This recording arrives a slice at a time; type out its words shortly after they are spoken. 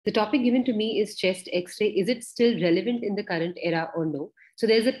The topic given to me is chest X-ray. Is it still relevant in the current era or no? So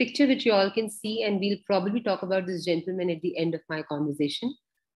there's a picture which you all can see, and we'll probably talk about this gentleman at the end of my conversation.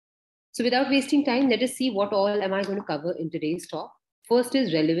 So without wasting time, let us see what all am I going to cover in today's talk. First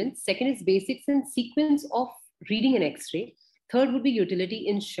is relevance. Second is basics and sequence of reading an X-ray. Third would be utility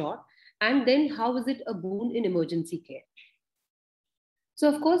in short. And then how is it a boon in emergency care?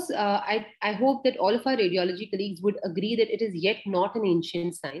 So of course, I hope that all of our radiology colleagues would agree that it is yet not an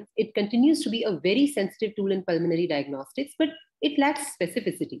ancient science. It continues to be a very sensitive tool in pulmonary diagnostics, but it lacks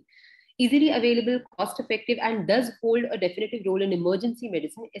specificity. Easily available, cost-effective, and does hold a definitive role in emergency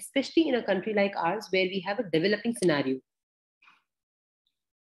medicine, especially in a country like ours where we have a developing scenario.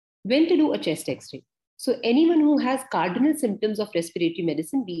 When to do a chest X-ray? So anyone who has cardinal symptoms of respiratory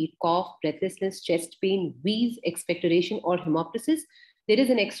medicine, be it cough, breathlessness, chest pain, wheeze, expectoration, or hemoptysis, there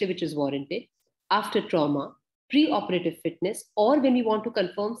is an X-ray which is warranted. After trauma, pre-operative fitness, or when we want to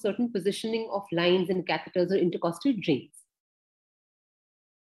confirm certain positioning of lines and catheters or intercostal drains.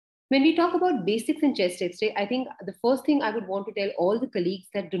 When we talk about basics in chest X-ray, I think the first thing I would want to tell all the colleagues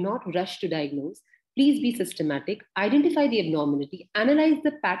that do not rush to diagnose. Please be systematic, identify the abnormality, analyze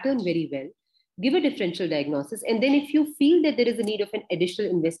the pattern very well, give a differential diagnosis, and then if you feel that there is a need of an additional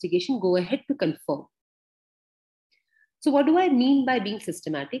investigation, go ahead to confirm. So what do I mean by being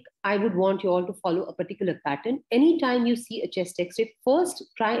systematic? I would want you all to follow a particular pattern. Anytime you see a chest X-ray, first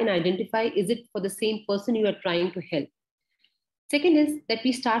try and identify, is it for the same person you are trying to help? Second is that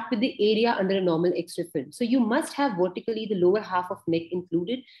we start with the area under a normal X-ray film. So you must have vertically the lower half of neck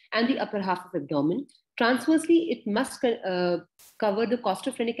included and the upper half of abdomen. Transversely, it must cover the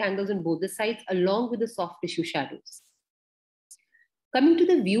costophrenic angles on both the sides along with the soft tissue shadows. Coming to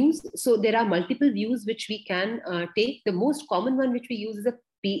the views, so there are multiple views which we can take. The most common one which we use is a PA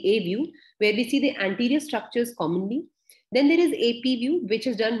view, where we see the anterior structures commonly. Then there is AP view, which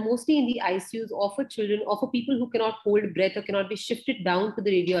is done mostly in the ICUs or for children or for people who cannot hold breath or cannot be shifted down to the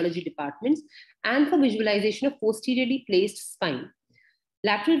radiology departments, and for visualization of posteriorly placed spine.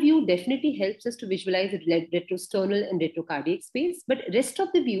 Lateral view definitely helps us to visualize the retrosternal and retrocardiac space, but rest of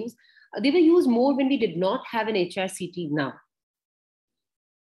the views, they were used more when we did not have an HRCT now.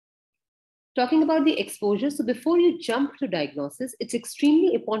 Talking about the exposure, so before you jump to diagnosis, it's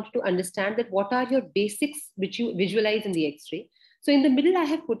extremely important to understand that what are your basics which you visualize in the X-ray. So in the middle, I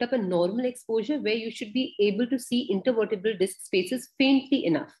have put up a normal exposure where you should be able to see intervertebral disc spaces faintly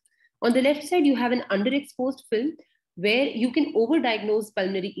enough. On the left side, you have an underexposed film where you can overdiagnose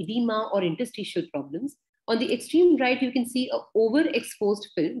pulmonary edema or interstitial problems. On the extreme right, you can see an overexposed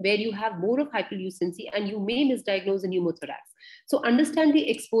film where you have more of hyperlucency and you may misdiagnose a pneumothorax. So understand the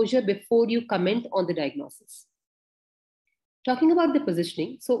exposure before you comment on the diagnosis. Talking about the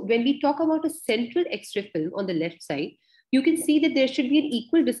positioning, so when we talk about a central X-ray film on the left side, you can see that there should be an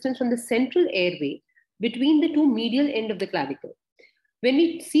equal distance from the central airway between the two medial end of the clavicle. When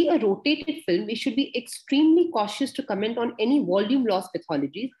we see a rotated film, we should be extremely cautious to comment on any volume loss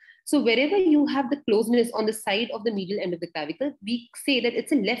pathologies. So wherever you have the closeness on the side of the medial end of the clavicle, we say that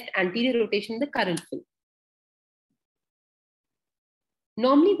it's a left anterior rotation in the current film.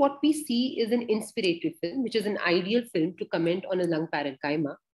 Normally, what we see is an inspiratory film, which is an ideal film to comment on a lung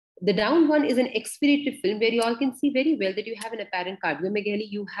parenchyma. The down one is an expiratory film where you all can see very well that you have an apparent cardiomegaly,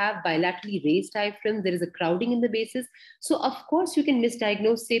 you have bilaterally raised diaphragm, there is a crowding in the bases. So of course you can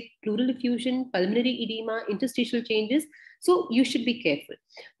misdiagnose, say, pleural effusion, pulmonary edema, interstitial changes. So you should be careful.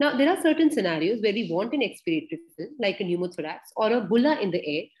 Now, there are certain scenarios where we want an expiratory film, like a pneumothorax or a bulla in the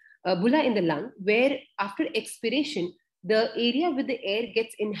air, a bulla in the lung, where after expiration, the area with the air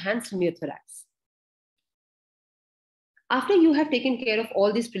gets enhanced pneumothorax. After you have taken care of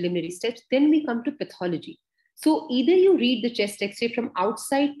all these preliminary steps, then we come to pathology. So either you read the chest X-ray from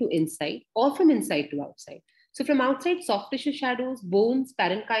outside to inside or from inside to outside. So from outside, soft tissue shadows, bones,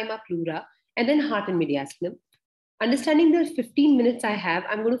 parenchyma, pleura, and then heart and mediastinum. Understanding the 15 minutes I have,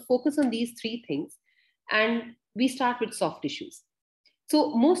 I'm going to focus on these three things. And we start with soft tissues.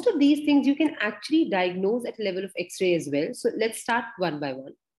 So most of these things you can actually diagnose at a level of X-ray as well. So let's start one by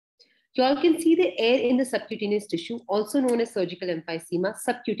one. You all can see the air in the subcutaneous tissue, also known as surgical emphysema,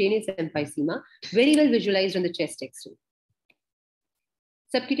 subcutaneous emphysema, very well visualized on the chest X-ray.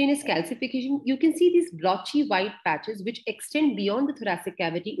 Subcutaneous calcification, you can see these blotchy white patches which extend beyond the thoracic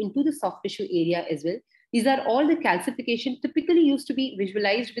cavity into the soft tissue area as well. These are all the calcification typically used to be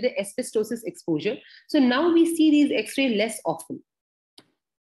visualized with the asbestosis exposure. So now we see these X-ray less often.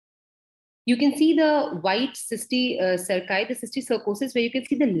 You can see the white cysticerci, the cysticercosis, where you can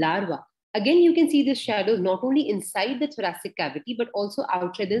see the larva. Again, you can see the shadows not only inside the thoracic cavity, but also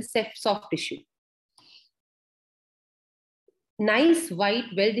outside the soft tissue. nice white,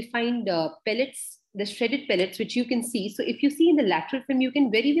 well-defined pellets, the shredded pellets, which you can see. So if you see in the lateral film, you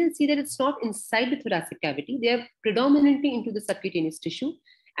can very well see that it's not inside the thoracic cavity. They are predominantly into the subcutaneous tissue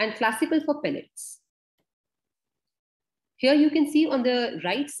and classical for pellets. Here you can see on the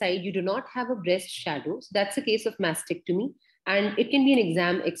right side, you do not have a breast shadow. So that's a case of mastectomy. And it can be an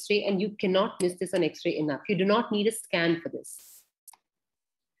exam X-ray, and you cannot miss this on X-ray enough. You do not need a scan for this.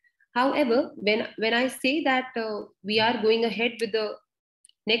 However, when I say that we are going ahead with the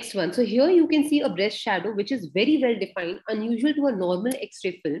next one, so here you can see a breast shadow, which is very well defined, unusual to a normal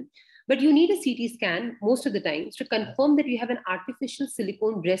X-ray film, but you need a CT scan most of the times to confirm that you have an artificial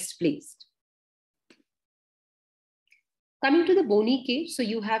silicone breast placed. Coming to the bony cage, so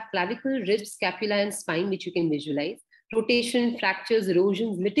you have clavicle, ribs, scapula, and spine, which you can visualize. Rotation, fractures,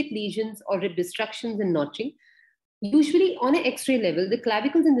 erosions, lytic lesions, or rib destructions and notching. Usually on an X-ray level, the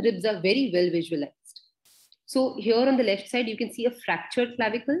clavicles and the ribs are very well visualized. So here on the left side, you can see a fractured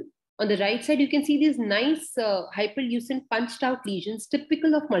clavicle. On the right side, you can see these nice hyperlucent punched out lesions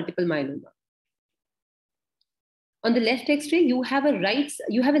typical of multiple myeloma. On the left X-ray, you have a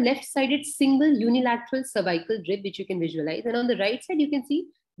left-sided single unilateral cervical rib, which you can visualize. And on the right side, you can see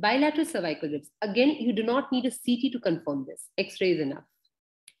bilateral cervical ribs. Again, you do not need a CT to confirm this. X-ray is enough.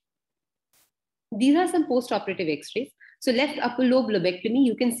 These are some post-operative X-rays. So left upper lobe lobectomy,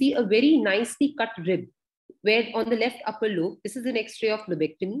 you can see a very nicely cut rib, where on the left upper lobe, this is an X-ray of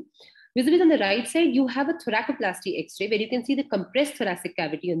lobectomy. Visible on the right side, you have a thoracoplasty X-ray where you can see the compressed thoracic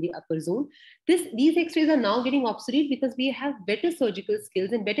cavity on the upper zone. These X-rays are now getting obsolete because we have better surgical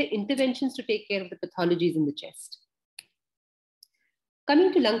skills and better interventions to take care of the pathologies in the chest.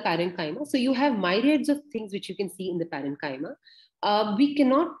 Coming to lung parenchyma, so you have myriads of things which you can see in the parenchyma.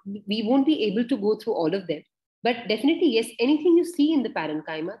 We won't be able to go through all of them, but definitely, yes, anything you see in the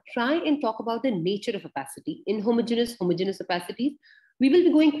parenchyma, try and talk about the nature of opacity, inhomogeneous, homogeneous opacities. We will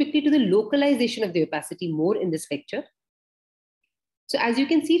be going quickly to the localization of the opacity more in this lecture. So as you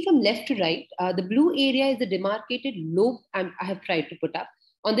can see from left to right, the blue area is the demarcated lobe I have tried to put up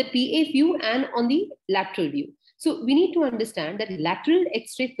on the PA view and on the lateral view. So we need to understand that lateral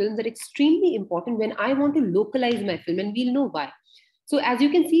X-ray films are extremely important when I want to localize my film, and we'll know why. So as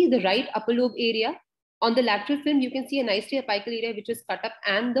you can see, the right upper lobe area, on the lateral film, you can see a nicely apical area which is cut up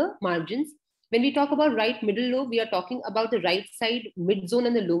and the margins. When we talk about right middle lobe, we are talking about the right side mid zone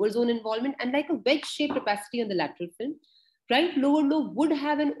and the lower zone involvement, and like a wedge-shaped opacity on the lateral film. Right lower lobe would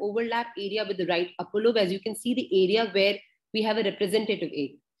have an overlap area with the right upper lobe, as you can see the area where we have a representative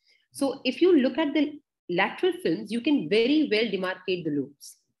area. So if you look at the lateral films, you can very well demarcate the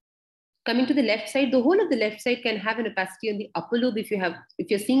lobes. Coming to the left side, the whole of the left side can have an opacity on the upper lobe if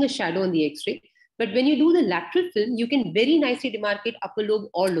you're seeing a shadow on the X-ray. But when you do the lateral film, you can very nicely demarcate upper lobe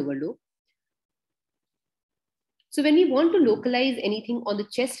or lower lobe. So when we want to localize anything on the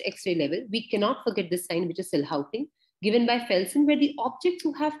chest X-ray level, we cannot forget this sign, which is Silhouetting, given by Felsen, where the objects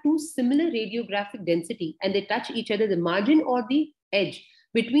who have two similar radiographic density and they touch each other, the margin or the edge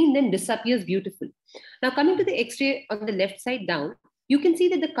between them disappears beautifully. Now coming to the X-ray on the left side down, you can see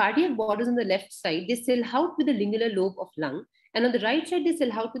that the cardiac borders on the left side, they silhouette with the lingular lobe of lung, and on the right side, they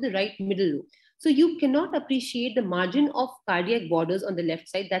silhouette with the right middle lobe. So you cannot appreciate the margin of cardiac borders on the left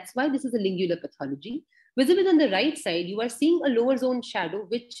side. That's why this is a lingular pathology. Visible on the right side, you are seeing a lower zone shadow,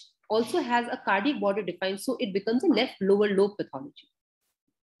 which also has a cardiac border defined, so it becomes a left lower lobe pathology.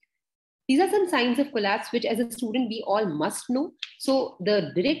 These are some signs of collapse, which as a student, we all must know. So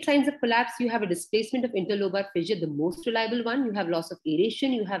the direct signs of collapse, you have a displacement of interlobar fissure, the most reliable one. You have loss of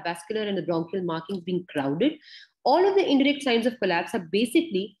aeration, you have vascular and the bronchial markings being crowded. All of the indirect signs of collapse are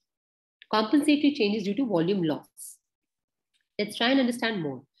basically compensatory changes due to volume loss. Let's try and understand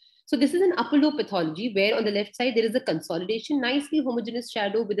more. So this is an upper lobe pathology where on the left side, there is a consolidation, nicely homogeneous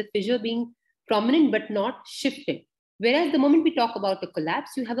shadow with the fissure being prominent but not shifted. Whereas the moment we talk about a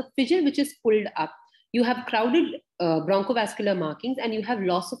collapse, you have a fissure which is pulled up. You have crowded bronchovascular markings and you have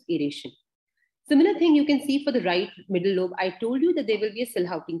loss of aeration. Similar thing you can see for the right middle lobe. I told you that there will be a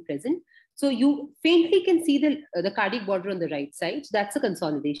silhouetting present. So you faintly can see the cardiac border on the right side. So that's a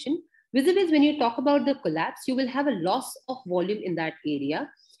consolidation. Visible is when you talk about the collapse, you will have a loss of volume in that area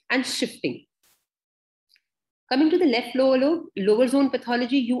and shifting. Coming to the left lower lobe, lower zone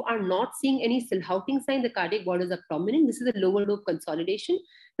pathology, you are not seeing any silhouetting sign. The cardiac borders are prominent. This is a lower lobe consolidation.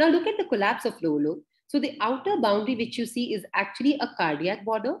 Now look at the collapse of lower lobe. So the outer boundary which you see is actually a cardiac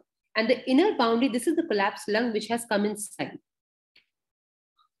border, and the inner boundary, this is the collapsed lung which has come inside.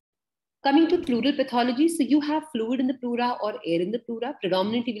 Coming to pleural pathology, so you have fluid in the pleura or air in the pleura.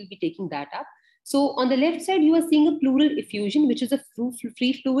 Predominantly, we'll be taking that up. So on the left side, you are seeing a pleural effusion, which is a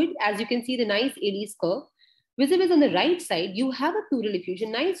free fluid. As you can see, the nice Ailey's curve. Visible on the right side, you have a pleural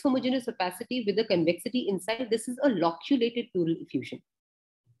effusion, nice homogeneous opacity with the convexity inside. This is a loculated pleural effusion.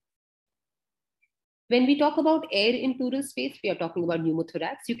 When we talk about air in pleural space, we are talking about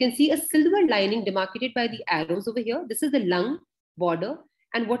pneumothorax. You can see a silver lining demarcated by the arrows over here. This is the lung border.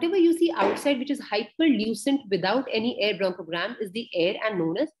 And whatever you see outside, which is hyperlucent without any air bronchogram, is the air and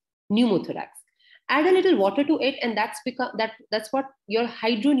known as pneumothorax. Add a little water to it, and that's what your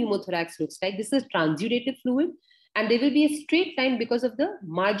hydropneumothorax looks like. This is transudative fluid, and there will be a straight line because of the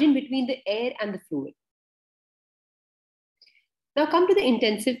margin between the air and the fluid. Now come to the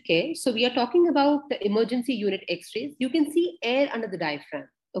intensive care. So we are talking about the emergency unit x-rays. You can see air under the diaphragm,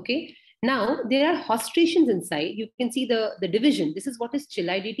 okay? Now there are hostrations inside. You can see the division. This is what is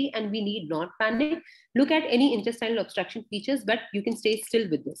chilidity, and we need not panic. Look at any intestinal obstruction features, but you can stay still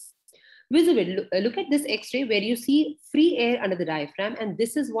with this. Visible, look at this x-ray where you see free air under the diaphragm, and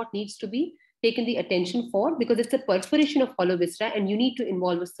this is what needs to be taken the attention for, because it's a perforation of hollow viscera and you need to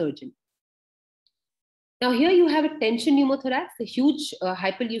involve a surgeon. Now here you have a tension pneumothorax, a huge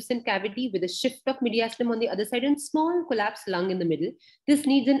hyperlucent cavity with a shift of mediastinum on the other side and small collapsed lung in the middle. This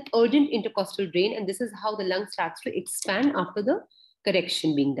needs an urgent intercostal drain, and this is how the lung starts to expand after the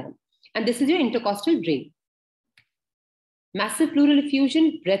correction being done. And this is your intercostal drain. Massive pleural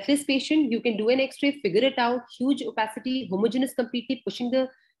effusion, breathless patient, you can do an x-ray, figure it out, huge opacity, homogeneous completely, pushing the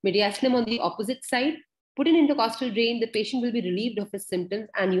mediastinum on the opposite side, put an intercostal drain, the patient will be relieved of his symptoms,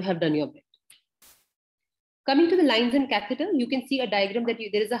 and you have done your bit. Coming to the lines and catheter, you can see a diagram that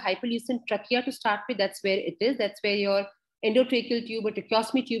there is a hyperlucent trachea to start with. That's where it is. That's where your endotracheal tube or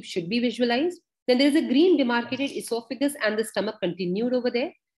tracheostomy tube should be visualized. Then there is a green demarcated esophagus and the stomach continued over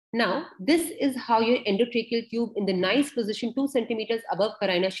there. Now, this is how your endotracheal tube in the nice position 2 centimeters above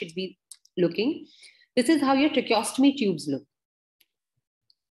carina should be looking. This is how your tracheostomy tubes look.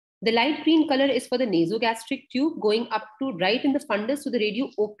 The light green color is for the nasogastric tube going up to right in the fundus. So the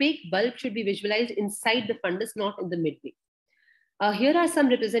radio-opaque bulb should be visualized inside the fundus, not in the midway. Here are some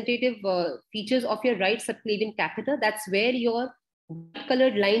representative features of your right subclavian catheter. That's where your white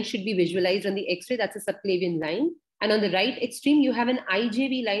colored line should be visualized on the X-ray. That's a subclavian line. And on the right extreme, you have an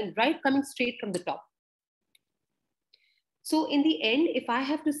IJV line right coming straight from the top. So in the end, if I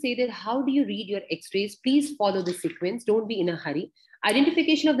have to say that how do you read your X-rays, please follow the sequence. Don't be in a hurry.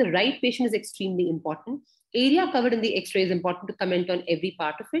 Identification of the right patient is extremely important. Area covered in the X-ray is important to comment on every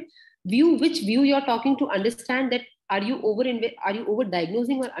part of it. Which view you're talking to, understand that are you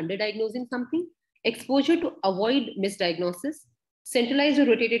over-diagnosing or under-diagnosing something? Exposure to avoid misdiagnosis. Centralized or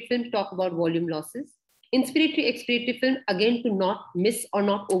rotated film to talk about volume losses. Inspiratory-expiratory film, again, to not miss or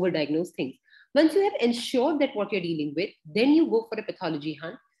not over-diagnose things. Once you have ensured that what you're dealing with, then you go for a pathology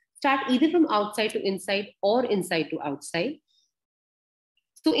hunt. Start either from outside to inside or inside to outside.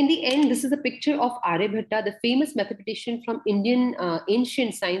 So in the end, this is a picture of Aryabhatta, the famous mathematician from Indian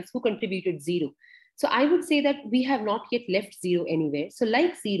ancient science who contributed zero. So I would say that we have not yet left zero anywhere. So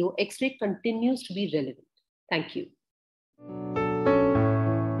like zero, X-ray continues to be relevant. Thank you.